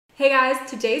Hey guys,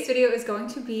 today's video is going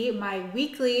to be my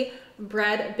weekly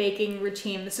bread baking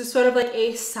routine. This is sort of like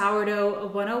a sourdough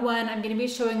 101. I'm going to be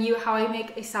showing you how I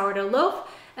make a sourdough loaf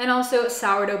and also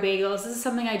sourdough bagels. This is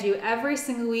something I do every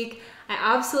single week. I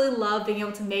absolutely love being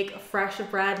able to make fresh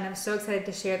bread and I'm so excited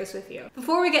to share this with you.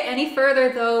 Before we get any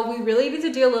further though, we really need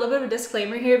to do a little bit of a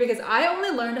disclaimer here because I only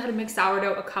learned how to make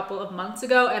sourdough a couple of months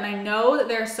ago and I know that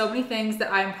there are so many things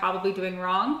that I'm probably doing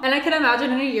wrong. And I can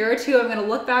imagine in a year or two, I'm gonna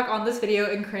look back on this video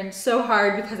and cringe so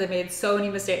hard because I made so many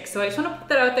mistakes. So I just wanna put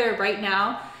that out there right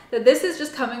now that this is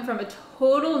just coming from a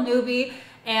total newbie.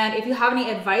 And if you have any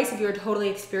advice, if you're totally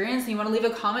experienced and you wanna leave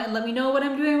a comment and let me know what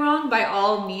I'm doing wrong, by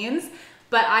all means.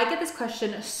 But I get this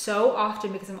question so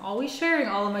often because I'm always sharing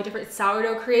all of my different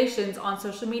sourdough creations on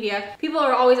social media. People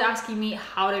are always asking me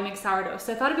how to make sourdough.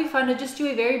 So I thought it'd be fun to just do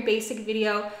a very basic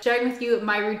video sharing with you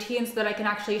my routine so that I can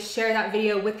actually share that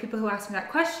video with people who ask me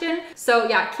that question. So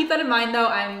yeah, keep that in mind though.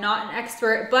 I'm not an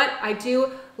expert, but I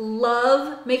do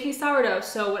love making sourdough.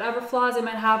 So whatever flaws I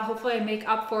might have, hopefully I make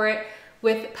up for it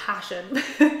with passion.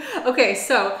 Okay,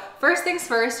 so first things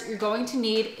first, you're going to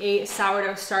need a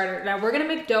sourdough starter. Now we're gonna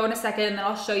make dough in a second and then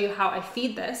I'll show you how I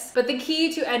feed this. But the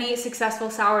key to any successful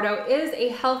sourdough is a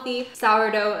healthy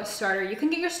sourdough starter. You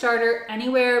can get your starter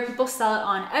anywhere. People sell it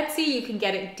on Etsy. You can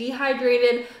get it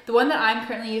dehydrated. The one that I'm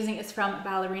currently using is from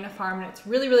Ballerina Farm and it's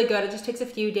really, really good. It just takes a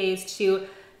few days to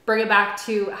bring it back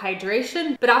to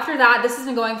hydration. But after that, this has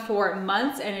been going for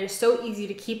months and it is so easy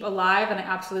to keep alive and I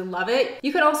absolutely love it.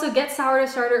 You could also get sourdough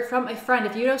starter from a friend.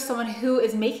 If you know someone who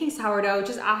is making sourdough,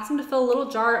 just ask them to fill a little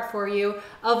jar for you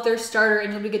of their starter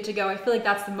and you'll be good to go. I feel like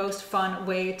that's the most fun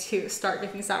way to start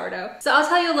making sourdough. So I'll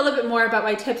tell you a little bit more about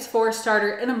my tips for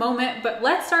starter in a moment, but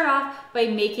let's start off by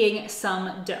making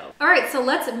some dough. All right, so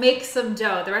let's make some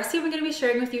dough. The recipe I'm gonna be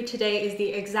sharing with you today is the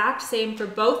exact same for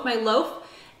both my loaf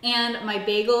and my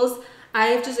bagels.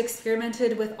 I've just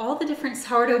experimented with all the different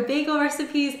sourdough bagel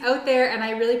recipes out there and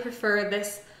I really prefer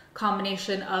this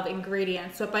combination of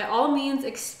ingredients. So by all means,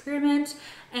 experiment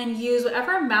and use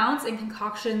whatever amounts and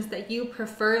concoctions that you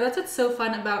prefer. That's what's so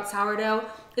fun about sourdough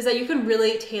is that you can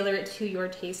really tailor it to your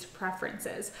taste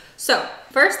preferences. So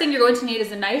first thing you're going to need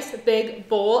is a nice big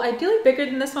bowl, ideally bigger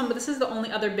than this one, but this is the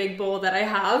only other big bowl that I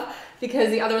have because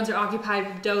the other ones are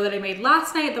occupied with dough that I made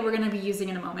last night that we're gonna be using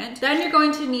in a moment. Then you're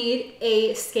going to need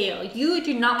a scale. You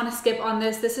do not wanna skip on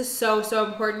this. This is so, so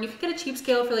important. You can get a cheap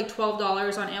scale for like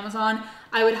 $12 on Amazon.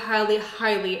 I would highly,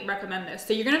 highly recommend this.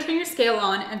 So you're gonna turn your scale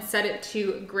on and set it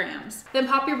to grams. Then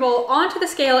pop your bowl onto the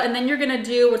scale and then you're gonna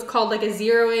do what's called like a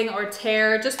zeroing or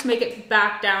tare just to make it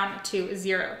back down to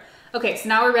 0. Okay, so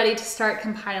now we're ready to start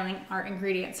compiling our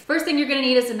ingredients. First thing you're gonna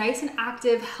need is a nice and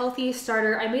active, healthy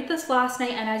starter. I made this last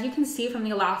night and as you can see from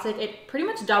the elastic, it pretty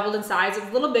much doubled in size. It's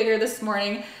a little bigger this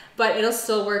morning, but it'll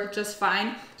still work just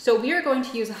fine. So we are going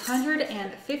to use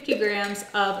 150 grams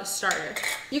of starter.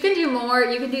 You can do more,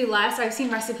 you can do less. I've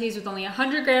seen recipes with only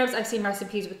 100 grams. I've seen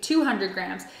recipes with 200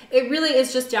 grams. It really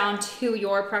is just down to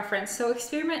your preference. So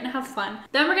experiment and have fun.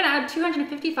 Then we're gonna add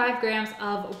 255 grams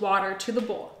of water to the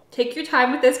bowl. Take your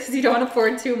time with this because you don't want to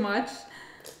pour too much.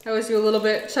 I always do a little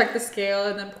bit, check the scale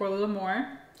and then pour a little more.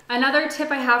 Another tip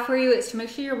I have for you is to make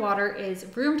sure your water is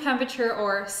room temperature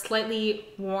or slightly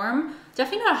warm.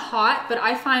 Definitely not hot, but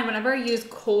I find whenever I use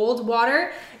cold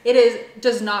water,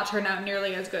 does not turn out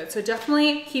nearly as good. So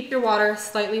definitely keep your water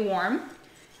slightly warm.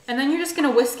 And then you're just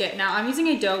gonna whisk it. Now I'm using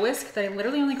a dough whisk that I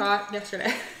literally only got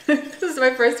yesterday. This is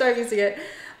my first time using it.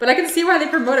 But I can see why they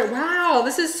promote it. Wow,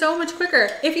 this is so much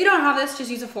quicker. If you don't have this, just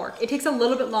use a fork. It takes a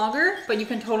little bit longer, but you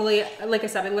can totally, like I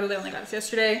said, I literally only got this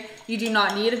yesterday. You do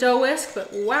not need a dough whisk,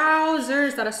 but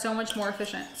wowzers, that is so much more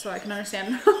efficient. So I can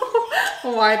understand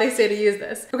why they say to use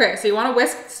this. Okay, so you wanna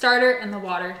whisk the starter and the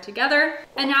water together.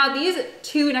 And now these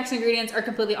two next ingredients are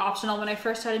completely optional. When I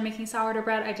first started making sourdough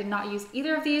bread, I did not use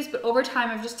either of these, but over time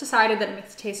I've just decided that it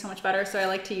makes it taste so much better, so I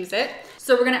like to use it.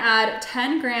 So we're gonna add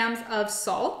 10 grams of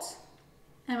salt.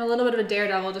 I'm a little bit of a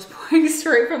daredevil just pouring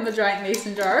straight from the giant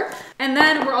mason jar. And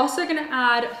then we're also gonna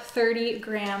add 30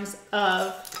 grams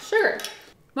of sugar.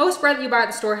 Most bread that you buy at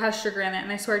the store has sugar in it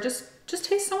and I swear it just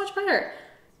tastes so much better.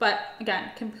 But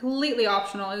again, completely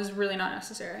optional, it is really not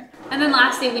necessary. And then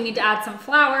lastly, we need to add some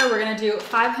flour. We're gonna do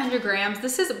 500 grams.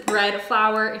 This is bread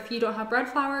flour. If you don't have bread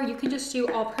flour, you can just do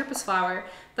all-purpose flour.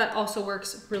 That also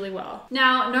works really well.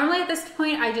 Now, normally at this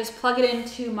point, I just plug it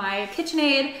into my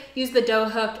KitchenAid, use the dough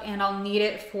hook, and I'll knead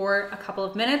it for a couple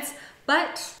of minutes.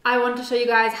 But I wanted to show you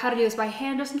guys how to do this by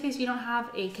hand just in case you don't have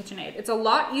a KitchenAid. It's a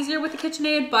lot easier with the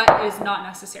KitchenAid, but it is not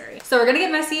necessary. So we're gonna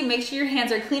get messy, make sure your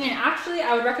hands are clean, and actually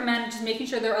I would recommend just making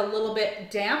sure they're a little bit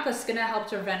damp. That's gonna help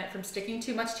to prevent it from sticking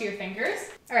too much to your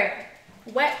fingers. All right,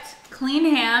 wet, clean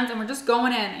hands, and we're just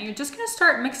going in, and you're just gonna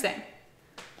start mixing.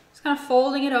 Just kind of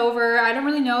folding it over. I don't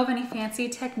really know of any fancy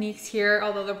techniques here,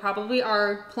 although there probably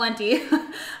are plenty, but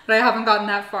I haven't gotten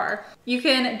that far. You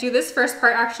can do this first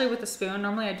part actually with a spoon.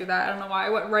 Normally I do that. I don't know why I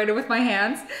went right in with my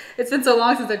hands. It's been so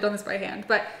long since I've done this by hand,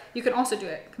 but you can also do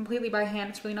it completely by hand.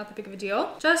 It's really not that big of a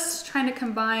deal. Just trying to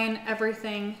combine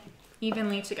everything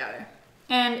evenly together.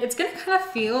 And it's gonna kind of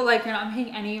feel like you're not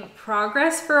making any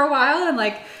progress for a while and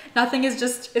like nothing is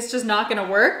it's just not gonna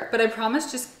work. But I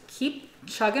promise, just keep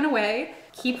chugging away,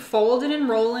 keep folding and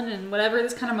rolling and whatever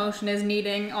this kind of motion is,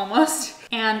 kneading almost.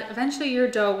 And eventually your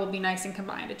dough will be nice and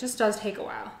combined. It just does take a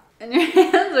while. And your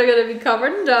hands are gonna be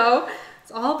covered in dough.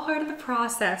 It's all part of the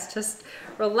process. Just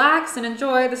relax and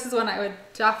enjoy. This is one I would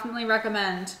definitely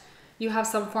recommend you have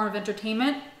some form of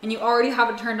entertainment and you already have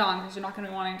it turned on because you're not gonna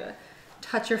be wanting to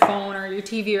touch your phone or your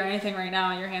TV or anything right now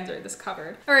and your hands are this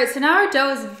covered. All right, so now our dough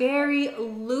is very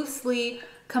loosely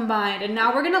combined and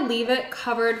now we're gonna leave it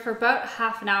covered for about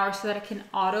half an hour so that it can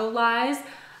auto-lyse.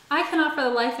 I cannot for the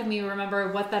life of me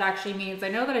remember what that actually means. I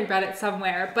know that I read it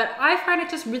somewhere, but I find it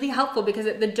just really helpful because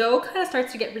the dough kind of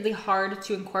starts to get really hard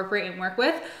to incorporate and work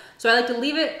with. So I like to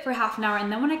leave it for half an hour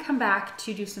and then when I come back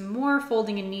to do some more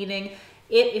folding and kneading,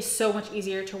 it is so much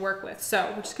easier to work with.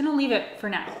 So we're just gonna leave it for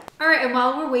now. All right, and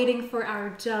while we're waiting for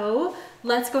our dough,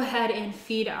 let's go ahead and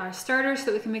feed our starter so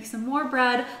that we can make some more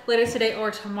bread later today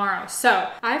or tomorrow. So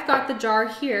I've got the jar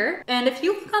here, and if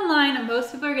you look online,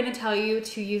 most people are gonna tell you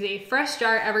to use a fresh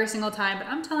jar every single time, but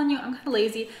I'm telling you, I'm kind of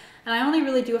lazy, and I only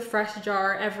really do a fresh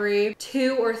jar every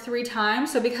 2 or 3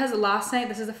 times. So because last night,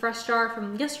 this is a fresh jar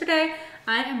from yesterday,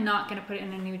 I am not gonna put it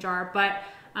in a new jar, but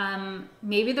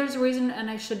maybe there's a reason and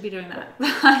I should be doing that.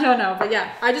 I don't know, but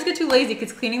yeah, I just get too lazy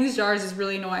because cleaning these jars is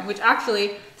really annoying, which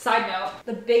actually, side note,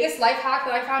 the biggest life hack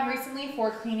that I found recently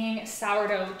for cleaning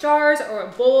sourdough jars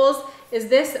or bowls is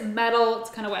this metal, it's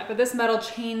kind of wet, but this metal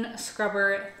chain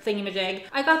scrubber thingamajig.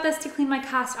 I got this to clean my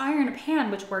cast iron pan,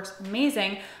 which works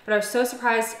amazing, but I was so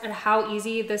surprised at how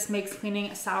easy this makes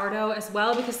cleaning sourdough as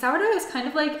well, because sourdough is kind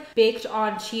of like baked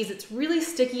on cheese. It's really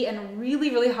sticky and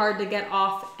really, really hard to get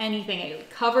off anything. It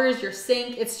covers your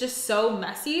sink. It's just so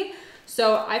messy.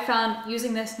 So I found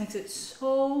using this makes it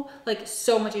so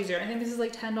much easier. I think this is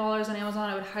like $10 on Amazon.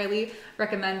 I would highly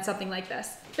recommend something like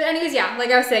this. But anyways, yeah, like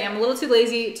I was saying, I'm a little too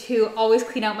lazy to always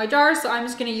clean out my jars, so I'm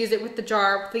just gonna use it with the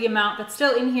jar, the amount that's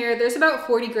still in here. There's about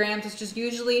 40 grams, it's just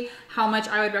usually how much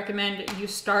I would recommend you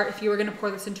start. If you were gonna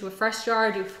pour this into a fresh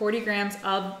jar, do 40 grams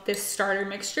of this starter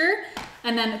mixture.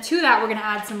 And then to that, we're gonna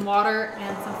add some water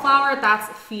and some flour, that's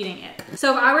feeding it.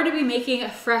 So if I were to be making a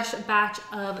fresh batch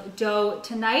of dough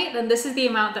tonight, then this is the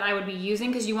amount that I would be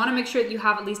using, because you wanna make sure that you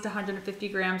have at least 150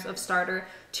 grams of starter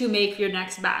to make your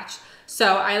next batch.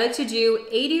 So I like to do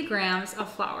 80 grams of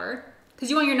flour because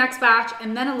you want your next batch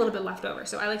and then a little bit left over.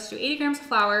 So I like to do 80 grams of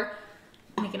flour,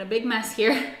 making a big mess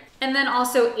here. And then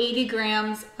also 80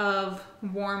 grams of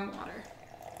warm water.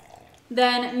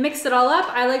 Then mix it all up.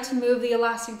 I like to move the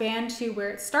elastic band to where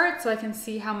it starts so I can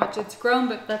see how much it's grown,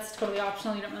 but that's totally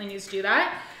optional. You don't really need to do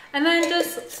that. And then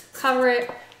just cover it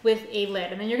with a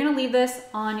lid. And then you're gonna leave this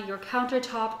on your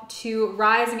countertop to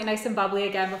rise and get nice and bubbly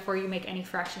again before you make any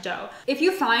fresh dough. If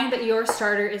you find that your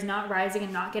starter is not rising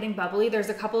and not getting bubbly, there's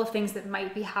a couple of things that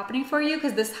might be happening for you,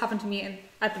 because this happened to me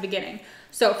at the beginning.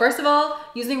 So first of all,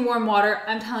 using warm water,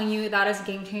 I'm telling you, that is a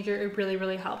game changer. It really,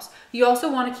 really helps. You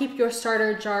also want to keep your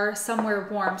starter jar somewhere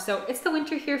warm. So it's the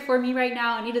winter here for me right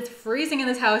now, and it is freezing in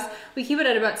this house. We keep it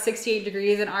at about 68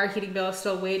 degrees and our heating bill is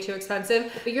still way too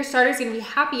expensive, but your starter is going to be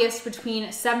happiest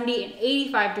between 70 and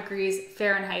 85 degrees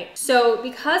Fahrenheit. So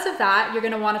because of that, you're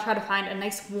going to want to try to find a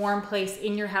nice warm place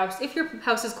in your house if your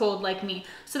house is cold like me.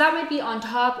 So that might be on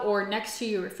top or next to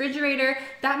your refrigerator.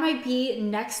 That might be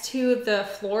next to the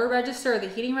floor register or the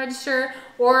heating register.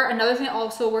 Or another thing that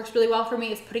also works really well for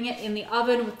me is putting it in the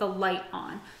oven with the light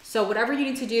on. So whatever you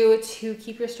need to do to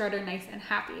keep your starter nice and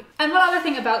happy. And one other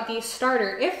thing about the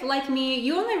starter, if like me,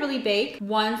 you only really bake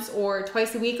once or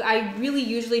twice a week, I really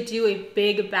usually do a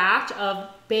big batch of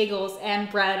bagels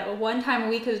and bread 1 time a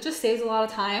week because it just saves a lot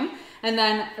of time. And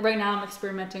then right now I'm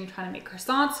experimenting trying to make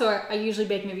croissants, so I usually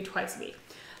bake maybe twice a week.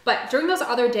 But during those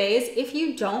other days, if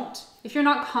you're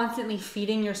not constantly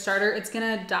feeding your starter, it's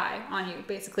gonna die on you,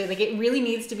 basically. Like, it really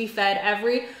needs to be fed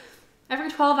every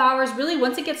 12 hours. Really,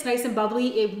 once it gets nice and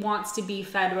bubbly, it wants to be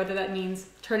fed, whether that means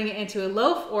turning it into a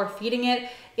loaf or feeding it.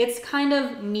 It's kind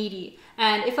of needy.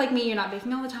 And if, like me, you're not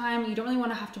baking all the time, you don't really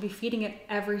want to have to be feeding it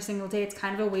every single day. It's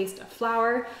kind of a waste of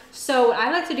flour. So what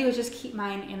I like to do is just keep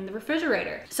mine in the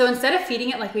refrigerator. So instead of feeding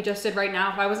it like we just did right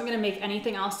now, if I wasn't going to make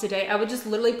anything else today, I would just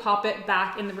literally pop it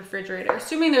back in the refrigerator,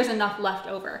 assuming there's enough left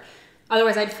over.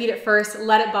 Otherwise I'd feed it first,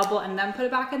 let it bubble, and then put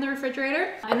it back in the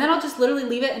refrigerator. And then I'll just literally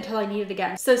leave it until I need it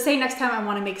again. So say next time I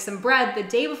wanna make some bread, the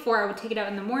day before I would take it out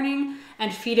in the morning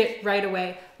and feed it right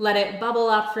away. Let it bubble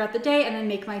up throughout the day and then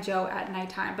make my dough at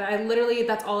nighttime. But I literally,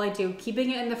 that's all I do.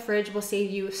 Keeping it in the fridge will save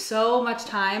you so much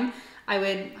time. I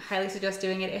would highly suggest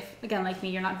doing it if, again, like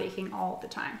me, you're not baking all the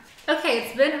time. Okay,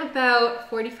 it's been about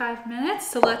 45 minutes,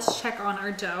 so let's check on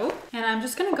our dough. And I'm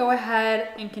just gonna go ahead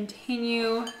and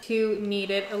continue to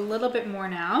knead it a little bit more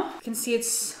now. You can see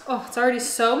it's already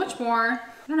so much more,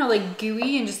 I don't know, like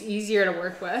gooey and just easier to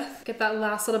work with. Get that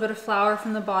last little bit of flour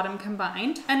from the bottom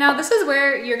combined. And now this is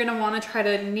where you're gonna wanna try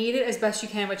to knead it as best you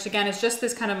can, which again is just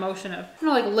this kind of motion of,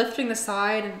 like lifting the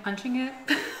side and punching it.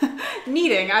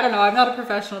 Kneading, I don't know, I'm not a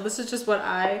professional. This is just what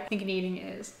I think kneading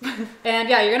is. And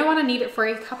yeah, you're gonna wanna knead it for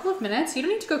a couple of minutes. You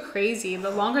don't need to go crazy. The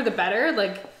longer the better.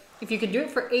 Like if you can do it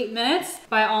for 8 minutes,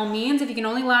 by all means. If you can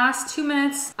only last 2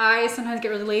 minutes, I sometimes get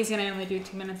really lazy and I only do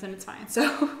 2 minutes and it's fine.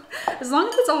 So as long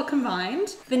as it's all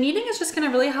combined, the kneading is just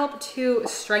gonna really help to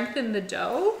strengthen the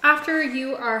dough. After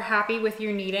you are happy with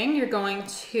your kneading, you're going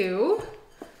to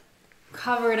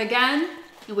cover it again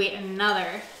and wait another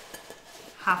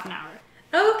half an hour.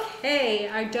 Okay,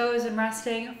 our dough has been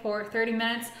resting for 30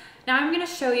 minutes. Now I'm gonna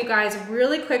show you guys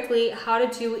really quickly how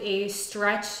to do a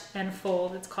stretch and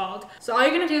fold, it's called. So all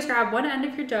you're gonna do is grab one end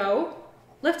of your dough,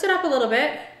 lift it up a little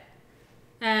bit,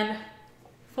 and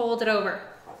fold it over.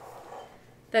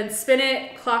 Then spin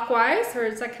it clockwise, or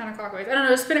is that counterclockwise? I don't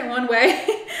know, spin it one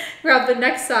way, grab the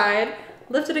next side,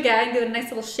 lift it again, give it a nice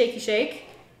little shaky shake,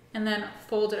 and then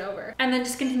fold it over. And then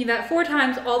just continue that 4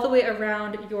 times all the way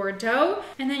around your dough.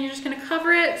 And then you're just gonna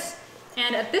cover it.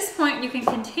 And at this point, you can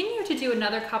continue to do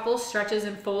another couple stretches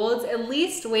and folds, at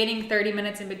least waiting 30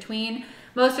 minutes in between.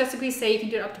 Most recipes say you can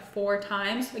do it up to 4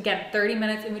 times. Again, 30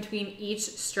 minutes in between each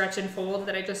stretch and fold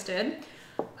that I just did.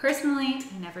 Personally,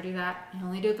 I never do that. I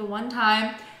only do it the one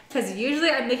time, because usually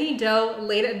I'm making dough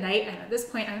late at night, and at this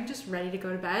point, I'm just ready to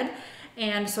go to bed.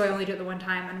 And so I only do it the one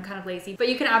time. I'm kind of lazy, but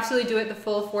you can absolutely do it the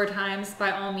full 4 times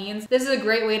by all means. This is a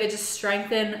great way to just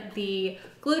strengthen the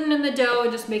gluten in the dough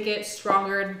and just make it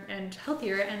stronger and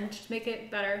healthier and just make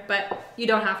it better, but you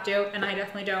don't have to, and I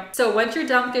definitely don't. So once you're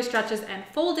done with your stretches and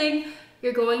folding,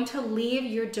 you're going to leave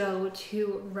your dough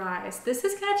to rise. This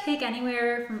is gonna take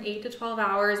anywhere from 8 to 12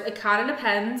 hours. It kind of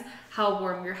depends how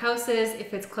warm your house is.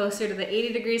 If it's closer to the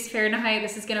 80 degrees Fahrenheit,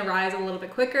 this is gonna rise a little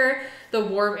bit quicker. The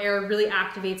warm air really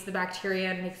activates the bacteria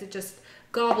and makes it just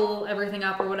gobble everything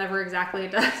up or whatever exactly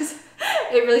it does.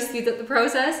 It really speeds up the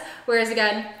process. Whereas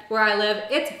again, where I live,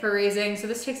 it's freezing. So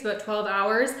this takes about 12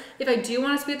 hours. If I do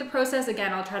want to speed up the process,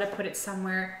 again, I'll try to put it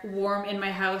somewhere warm in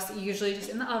my house, usually just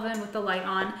in the oven with the light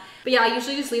on. But yeah, I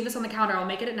usually just leave this on the counter. I'll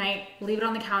make it at night, leave it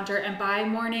on the counter, and by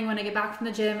morning when I get back from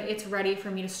the gym, it's ready for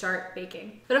me to start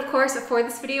baking. But of course, for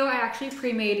this video, I actually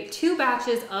pre-made 2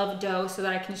 batches of dough so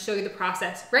that I can show you the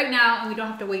process right now and we don't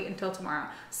have to wait until tomorrow.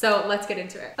 So let's get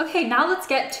into it. Okay, now let's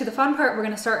get to the fun part. We're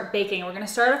gonna start baking. We're gonna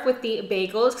start off with the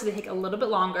bagels because they take a little bit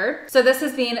longer. So this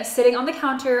has been sitting on the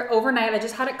counter overnight. I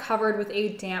just had it covered with a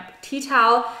damp tea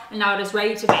towel and now it is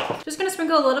ready to bake. Just gonna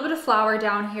sprinkle a little bit of flour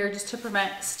down here just to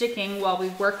prevent sticking while we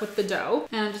work with the dough.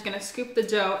 And I'm just gonna scoop the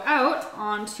dough out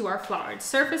onto our floured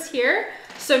surface here.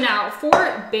 So now for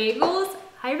bagels,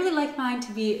 I really like mine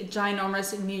to be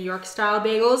ginormous New York style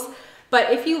bagels.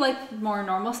 But if you like more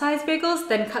normal sized bagels,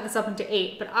 then cut this up into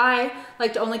 8. But I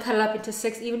like to only cut it up into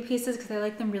 6 even pieces because I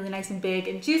like them really nice and big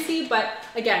and juicy. But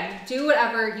again, do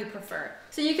whatever you prefer.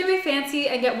 So you can be fancy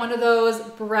and get one of those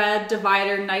bread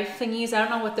divider knife thingies. I don't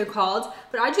know what they're called,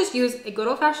 but I just use a good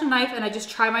old fashioned knife and I just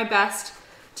try my best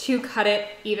to cut it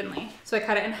evenly. So I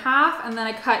cut it in half and then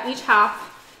I cut each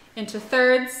half into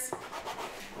thirds.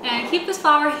 And keep this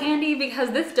flour handy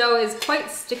because this dough is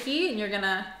quite sticky and you're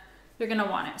gonna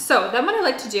want it. So then what I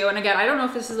like to do, and again, I don't know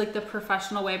if this is like the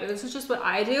professional way, but this is just what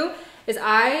I do, is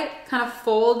I kind of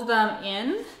fold them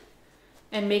in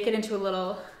and make it into a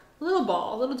little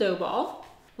ball, a little dough ball,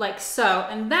 like so.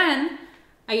 And then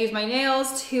I use my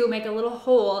nails to make a little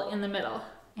hole in the middle.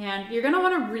 And you're gonna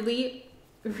wanna really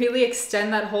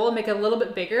extend that hole and make it a little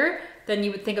bit bigger than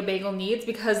you would think a bagel needs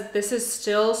because this is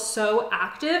still so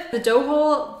active. The dough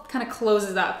hole kind of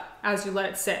closes up as you let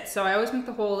it sit. So I always make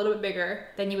the hole a little bit bigger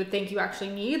than you would think you actually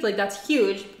need. Like that's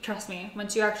huge, trust me.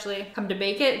 Once you actually come to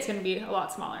bake it, it's gonna be a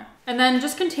lot smaller. And then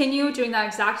just continue doing that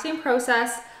exact same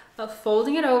process of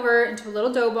folding it over into a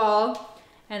little dough ball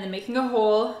and then making a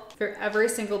hole for every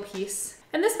single piece.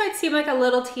 And this might seem like a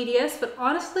little tedious, but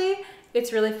honestly,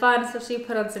 It's really fun, especially you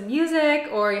put on some music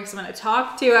or you have someone to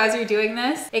talk to as you're doing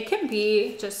this. It can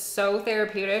be just so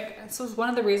therapeutic. And so it's one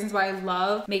of the reasons why I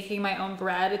love making my own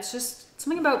bread. It's just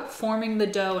something about forming the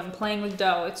dough and playing with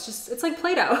dough. It's like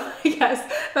Play-Doh, I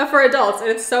guess, but for adults, and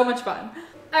it's so much fun.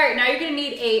 All right, now you're gonna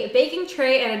need a baking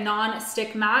tray and a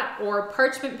non-stick mat or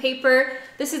parchment paper.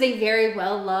 This is a very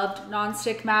well-loved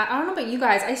non-stick mat. I don't know about you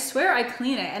guys, I swear I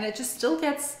clean it and it just still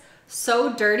gets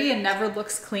so dirty and never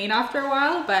looks clean after a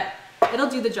while, but it'll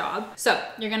do the job. So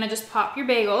you're gonna just pop your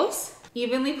bagels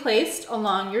evenly placed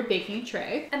along your baking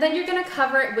tray. And then you're gonna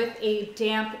cover it with a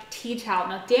damp tea towel.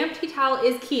 Now, damp tea towel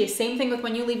is key. Same thing with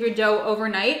when you leave your dough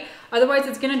overnight. Otherwise,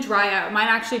 it's gonna dry out. Mine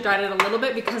actually dried it a little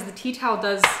bit because the tea towel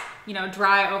does, you know,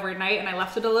 dry overnight and I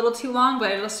left it a little too long,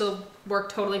 but it'll still work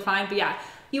totally fine. But yeah,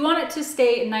 you want it to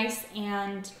stay nice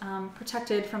and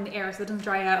protected from the air so it doesn't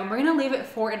dry out. And we're gonna leave it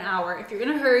for an hour. If you're in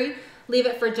a hurry, leave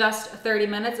it for just 30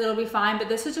 minutes, it'll be fine. But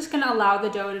this is just gonna allow the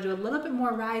dough to do a little bit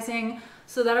more rising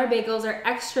so that our bagels are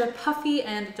extra puffy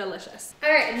and delicious. All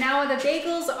right, now the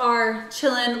bagels are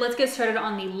chilling, let's get started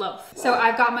on the loaf. So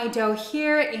I've got my dough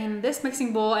here in this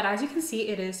mixing bowl, and as you can see,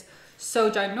 it is so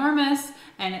ginormous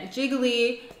and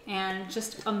jiggly and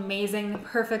just amazing,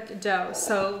 perfect dough.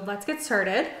 So let's get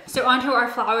started. So onto our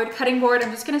floured cutting board,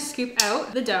 I'm just gonna scoop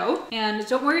out the dough, and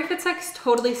don't worry if it's like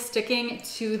totally sticking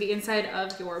to the inside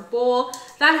of your bowl.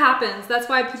 That happens. That's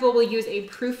why people will use a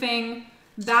proofing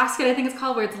basket, I think it's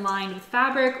called, where it's lined with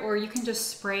fabric, or you can just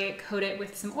spray it, coat it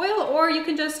with some oil, or you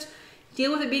can just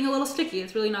deal with it being a little sticky.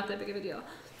 It's really not that big of a deal.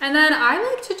 And then I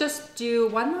like to just do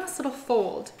one last little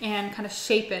fold and kind of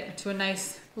shape it into a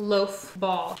nice loaf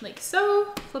ball, like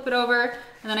so. Flip it over,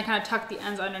 and then I kind of tuck the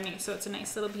ends underneath, so it's a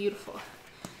nice little beautiful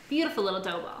little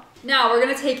dough ball. Now we're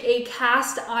gonna take a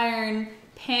cast iron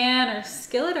pan or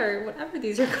skillet or whatever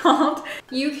these are called.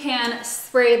 You can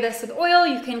spray this with oil,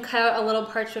 you can cut out a little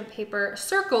parchment paper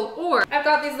circle, or I've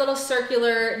got these little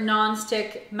circular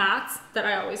non-stick mats that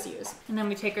I always use. And then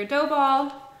we take our dough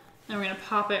ball and we're gonna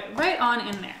pop it right on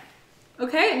in there.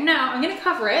 Okay, now I'm gonna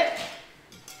cover it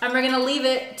and we're gonna leave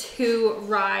it to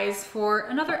rise for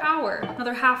another hour,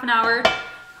 another half an hour,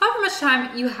 however much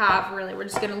time you have, really. We're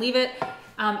just gonna leave it.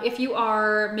 If you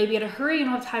are maybe in a hurry, you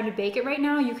don't have time to bake it right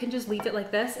now, you can just leave it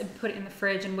like this and put it in the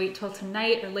fridge and wait till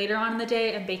tonight or later on in the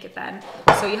day and bake it then.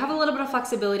 So you have a little bit of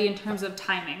flexibility in terms of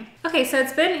timing. Okay, so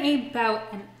it's been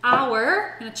about an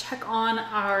hour. I'm gonna check on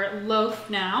our loaf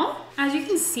now. As you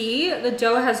can see, the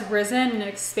dough has risen and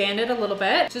expanded a little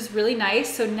bit, which is really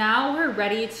nice. So now we're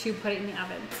ready to put it in the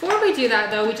oven. Before we do that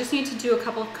though, we just need to do a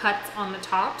couple of cuts on the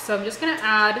top. So I'm just gonna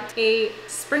add a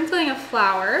sprinkling of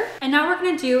flour, and now we're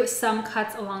gonna do some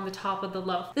cuts along the top of the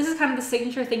loaf. This is kind of the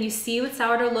signature thing you see with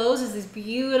sourdough loaves, is this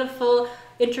beautiful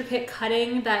intricate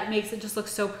cutting that makes it just look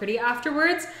so pretty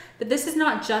afterwards. But this is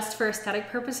not just for aesthetic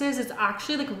purposes, it's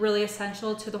actually like really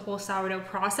essential to the whole sourdough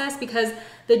process, because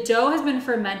the dough has been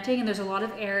fermenting and there's a lot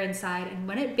of air inside, and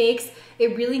when it bakes,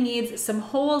 it really needs some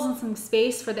holes and some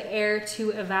space for the air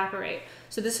to evaporate.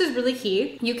 So this is really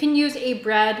key. You can use a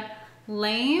bread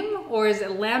lame, or is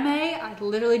it lame? I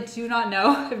literally do not know.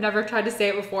 I've never tried to say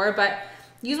it before, but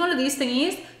use one of these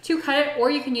thingies to cut it,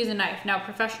 or you can use a knife. Now,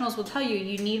 professionals will tell you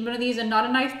you need one of these and not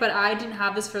a knife, but I didn't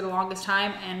have this for the longest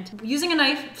time, and using a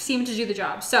knife seemed to do the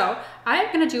job. So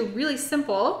I'm gonna do really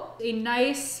simple, a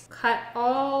nice cut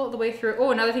all the way through.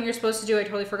 Oh, another thing you're supposed to do, I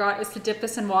totally forgot, is to dip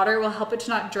this in water. It will help it to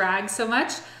not drag so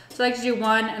much. So I like to do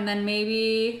one and then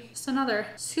maybe just another.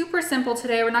 Super simple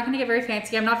today. We're not gonna get very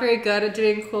fancy. I'm not very good at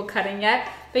doing cool cutting yet.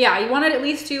 But yeah, you wanna at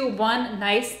least do one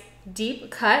nice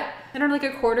deep cut, and like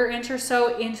a 1/4 inch or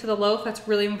so into the loaf. That's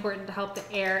really important to help the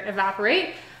air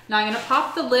evaporate. Now I'm gonna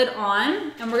pop the lid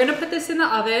on, and we're gonna put this in the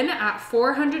oven at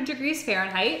 400 degrees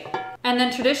Fahrenheit. And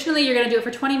then traditionally you're gonna do it for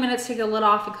 20 minutes, take the lid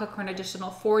off and cook for an additional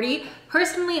 40.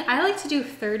 Personally, I like to do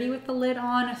 30 with the lid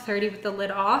on, 30 with the lid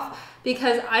off,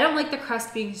 because I don't like the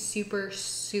crust being super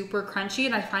crunchy,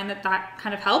 and I find that that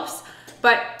kind of helps.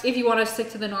 But if you wanna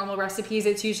stick to the normal recipes,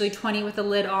 it's usually 20 with the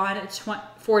lid on,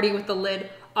 40 with the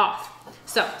lid off.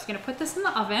 So I'm just gonna put this in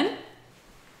the oven.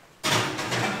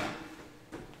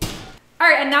 All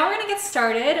right, and now we're gonna get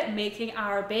started making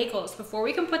our bagels. Before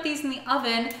we can put these in the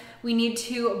oven, we need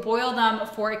to boil them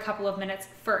for a couple of minutes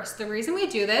first. The reason we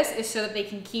do this is so that they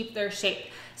can keep their shape.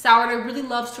 Sourdough really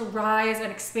loves to rise and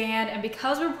expand, and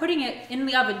because we're putting it in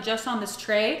the oven just on this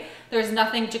tray, there's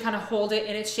nothing to kind of hold it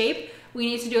in its shape. We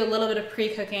need to do a little bit of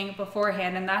pre-cooking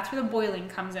beforehand, and that's where the boiling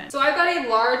comes in. So I've got a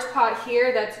large pot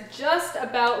here that's just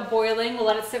about boiling. We'll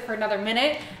let it sit for another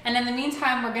minute. And in the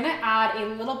meantime, we're gonna add a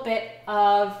little bit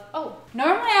of,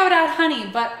 normally I would add honey,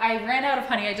 but I ran out of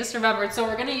honey, I just remembered. So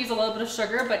we're gonna use a little bit of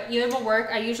sugar, but either will work.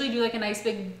 I usually do like a nice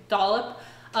big dollop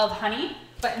of honey,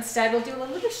 but instead we'll do a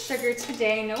little bit of sugar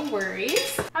today, no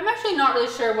worries. I'm actually not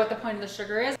really sure what the point of the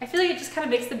sugar is. I feel like it just kind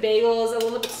of makes the bagels a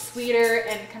little bit sweeter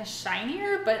and kind of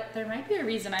shinier, but there might be a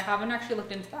reason. I haven't actually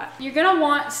looked into that. You're gonna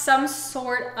want some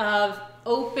sort of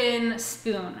open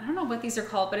spoon. I don't know what these are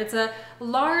called, but it's a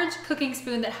large cooking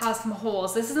spoon that has some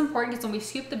holes. This is important because when we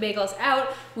scoop the bagels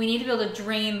out, we need to be able to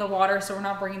drain the water so we're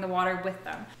not bringing the water with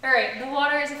them. All right, the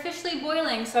water is officially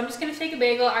boiling, so I'm just gonna take a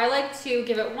bagel. I like to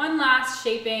give it one last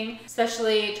shaping,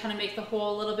 especially trying to make the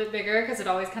hole a little bit bigger because it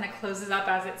always kind of closes up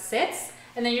as it sits.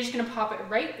 And then you're just gonna pop it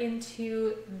right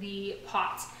into the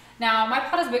pot. Now, my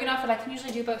pot is big enough that I can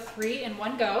usually do about 3 in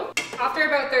one go. After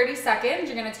about 30 seconds,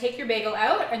 you're gonna take your bagel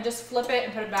out and just flip it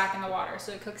and put it back in the water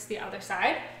so it cooks the other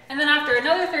side. And then after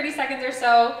another 30 seconds or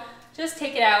so, just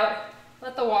take it out,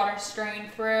 let the water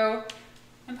strain through,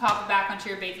 and pop it back onto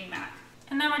your baking mat.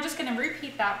 And then we're just gonna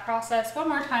repeat that process one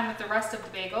more time with the rest of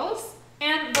the bagels.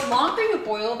 And the longer you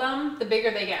boil them, the bigger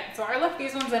they get. So I left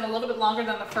these ones in a little bit longer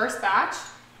than the first batch,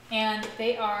 and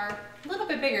they are a little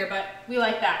bit bigger, but we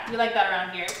like that. We like that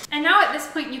around here. And now at this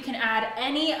point, you can add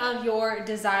any of your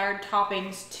desired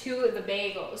toppings to the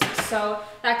bagels. So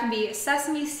that can be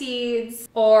sesame seeds,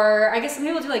 or I guess some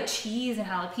people do like cheese and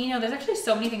jalapeno. There's actually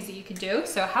so many things that you can do,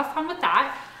 so have fun with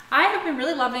that. I have been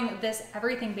really loving this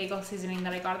everything bagel seasoning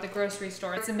that I got at the grocery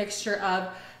store. It's a mixture of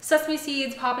sesame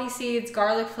seeds, poppy seeds,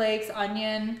 garlic flakes,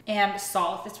 onion, and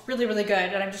salt. It's really, really good,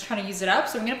 and I'm just trying to use it up.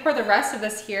 So I'm gonna pour the rest of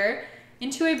this here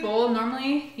into a bowl.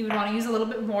 Normally you would want to use a little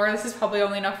bit more. This is probably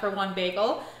only enough for one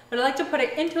bagel, but I like to put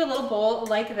it into a little bowl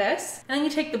like this. And then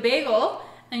you take the bagel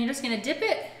and you're just gonna dip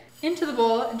it into the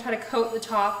bowl and try to coat the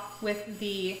top with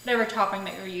the whatever topping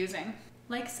that you're using,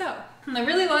 like so. And there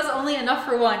really was only enough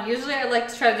for one. Usually I like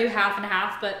to try to do half and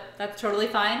half, but that's totally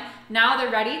fine. Now they're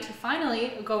ready to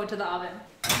finally go into the oven.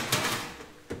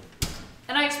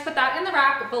 And I just put that in the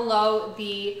rack below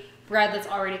the bread that's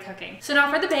already cooking. So now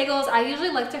for the bagels, I usually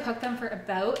like to cook them for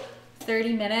about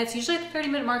 30 minutes. Usually at the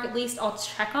 30-minute mark at least, I'll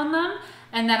check on them,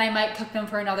 and then I might cook them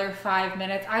for another 5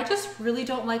 minutes. I just really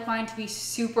don't like mine to be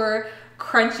super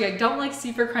crunchy. I don't like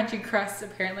super crunchy crusts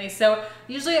apparently. So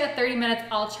usually at 30 minutes,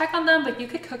 I'll check on them, but you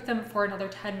could cook them for another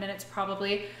 10 minutes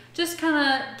probably. Just kind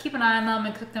of keep an eye on them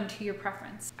and cook them to your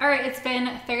preference. All right, it's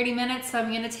been 30 minutes, so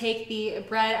I'm gonna take the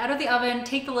bread out of the oven,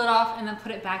 take the lid off, and then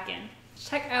put it back in.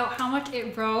 Check out how much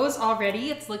it rose already.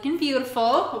 It's looking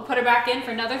beautiful. We'll put it back in for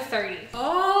another 30.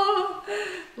 Oh,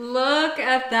 look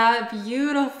at that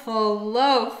beautiful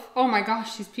loaf. Oh my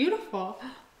gosh, she's beautiful.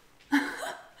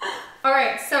 All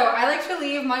right, so I like to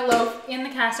leave my loaf in the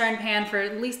cast iron pan for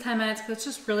at least 10 minutes because it's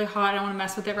just really hot. I don't want to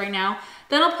mess with it right now.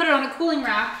 Then I'll put it on a cooling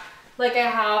rack like I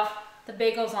have the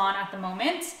bagels on at the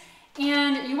moment.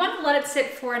 And you want to let it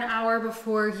sit for an hour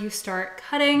before you start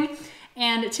cutting.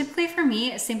 And typically for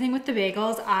me, same thing with the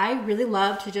bagels, I really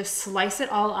love to just slice it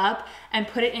all up and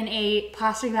put it in a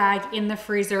plastic bag in the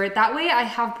freezer. That way I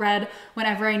have bread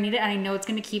whenever I need it and I know it's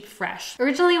gonna keep fresh.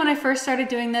 Originally, when I first started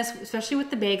doing this, especially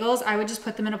with the bagels, I would just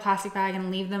put them in a plastic bag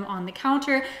and leave them on the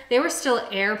counter. They were still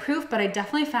airproof, but I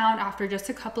definitely found after just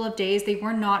a couple of days, they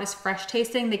were not as fresh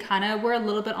tasting. They kind of were a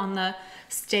little bit on the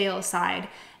stale side.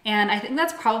 And I think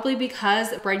that's probably because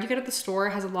the bread you get at the store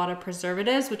has a lot of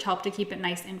preservatives, which help to keep it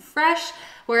nice and fresh,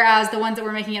 whereas the ones that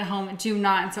we're making at home do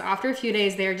not. And so after a few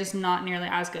days, they're just not nearly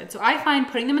as good. So I find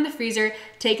putting them in the freezer,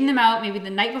 taking them out maybe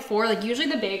the night before, like usually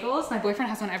the bagels, my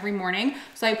boyfriend has one every morning.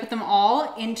 So I put them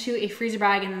all into a freezer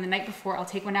bag, and then the night before I'll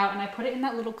take one out and I put it in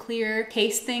that little clear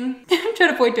case thing. I'm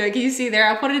trying to point to it, can you see there?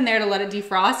 I'll put it in there to let it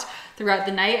defrost throughout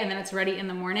the night, and then it's ready in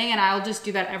the morning. And I'll just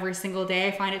do that every single day.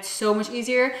 I find it so much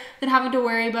easier than having to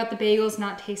worry about the bagels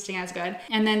not tasting as good.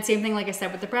 And then same thing, like I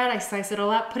said, with the bread, I slice it all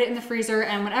up, put it in the freezer,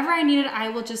 and whenever I need it,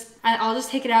 I'll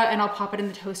just take it out and I'll pop it in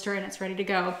the toaster and it's ready to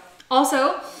go.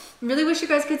 Also, really wish you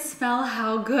guys could smell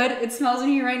how good it smells in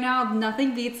here right now.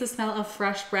 Nothing beats the smell of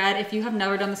fresh bread. If you have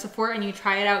never done this before and you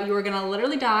try it out, you are gonna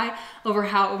literally die over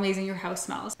how amazing your house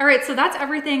smells. All right, so that's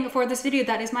everything for this video.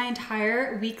 That is my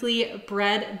entire weekly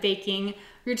bread baking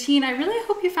routine. I really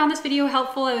hope you found this video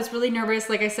helpful. I was really nervous,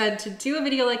 like I said, to do a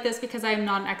video like this because I'm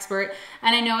not an expert.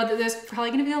 And I know that there's probably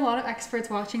gonna be a lot of experts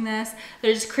watching this.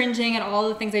 They're just cringing at all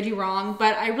the things I do wrong.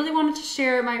 But I really wanted to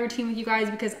share my routine with you guys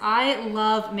because I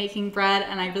love making bread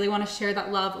and I really wanna share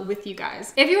that love with you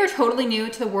guys. If you are totally new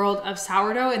to the world of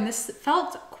sourdough and this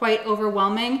felt quite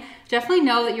overwhelming, definitely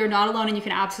know that you're not alone and you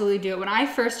can absolutely do it. When I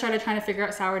first started trying to figure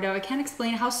out sourdough, I can't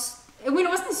explain how I mean, it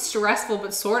wasn't stressful,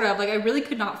 but sort of. Like, I really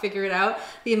could not figure it out,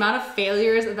 the amount of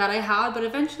failures that I had, but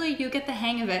eventually you get the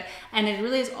hang of it, and it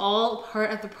really is all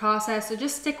part of the process. So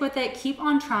just stick with it, keep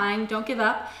on trying, don't give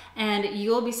up, and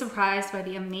you'll be surprised by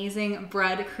the amazing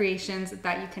bread creations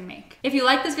that you can make. If you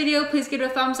like this video, please give it a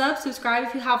thumbs up, subscribe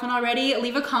if you haven't already,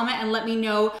 leave a comment and let me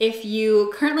know if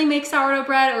you currently make sourdough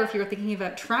bread or if you're thinking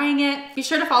about trying it. Be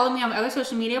sure to follow me on my other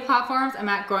social media platforms. I'm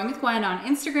at Growing with Gwen on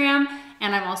Instagram,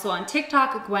 and I'm also on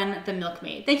TikTok, Gwen the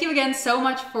Milkmaid. Thank you again so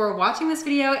much for watching this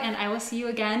video, and I will see you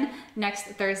again next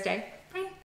Thursday.